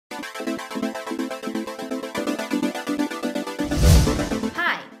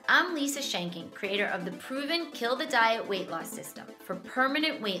I'm Lisa Shanking, creator of the proven Kill the Diet weight loss system for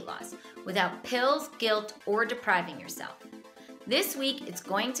permanent weight loss without pills, guilt, or depriving yourself. This week, it's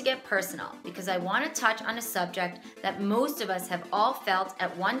going to get personal because I want to touch on a subject that most of us have all felt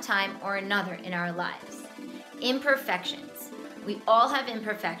at one time or another in our lives. Imperfections. We all have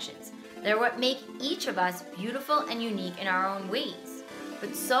imperfections. They're what make each of us beautiful and unique in our own ways.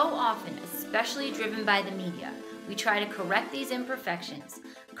 But so often, especially driven by the media, we try to correct these imperfections,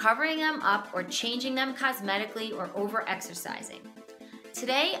 covering them up or changing them cosmetically or over-exercising.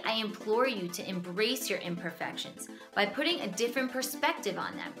 Today, I implore you to embrace your imperfections by putting a different perspective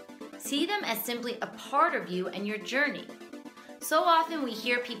on them. See them as simply a part of you and your journey. So often we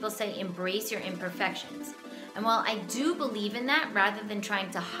hear people say, embrace your imperfections. And while I do believe in that rather than trying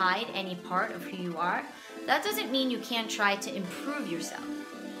to hide any part of who you are, that doesn't mean you can't try to improve yourself.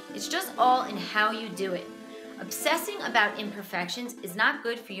 It's just all in how you do it. Obsessing about imperfections is not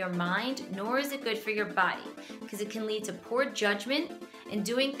good for your mind, nor is it good for your body, because it can lead to poor judgment and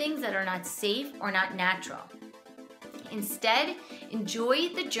doing things that are not safe or not natural. Instead, enjoy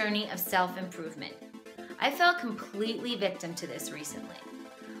the journey of self-improvement. I fell completely victim to this recently.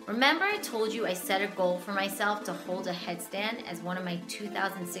 Remember I told you I set a goal for myself to hold a headstand as one of my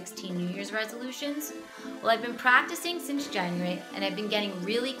 2016 New Year's resolutions? Well, I've been practicing since January and I've been getting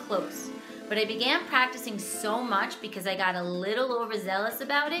really close. But I began practicing so much because I got a little overzealous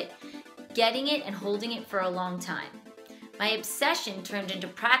about it, getting it and holding it for a long time. My obsession turned into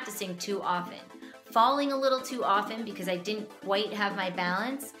practicing too often, falling a little too often because I didn't quite have my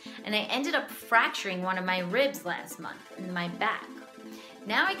balance, and I ended up fracturing one of my ribs last month in my back.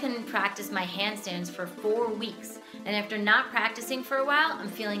 Now I couldn't practice my handstands for 4 weeks, and after not practicing for a while, I'm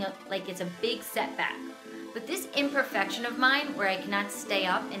feeling like it's a big setback. But this imperfection of mine, where I cannot stay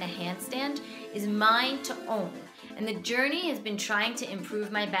up in a handstand, is mine to own, and the journey has been trying to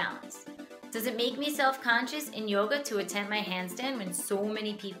improve my balance. Does it make me self-conscious in yoga to attempt my handstand when so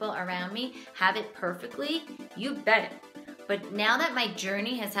many people around me have it perfectly? You bet it. But now that my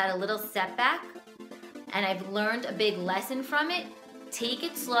journey has had a little setback, and I've learned a big lesson from it, take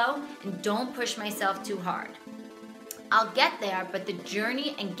it slow and don't push myself too hard. I'll get there, but the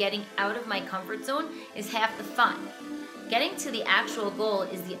journey and getting out of my comfort zone is half the fun. Getting to the actual goal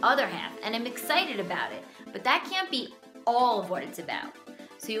is the other half, and I'm excited about it, but that can't be all of what it's about.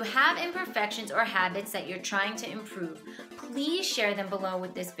 So you have imperfections or habits that you're trying to improve, please share them below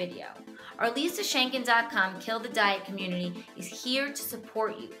with this video. Our LisaShankin.com Kill the Diet community is here to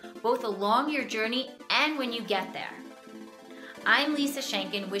support you, both along your journey and when you get there. I'm Lisa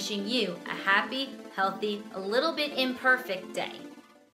Shankin, wishing you a happy, healthy, a little bit imperfect day.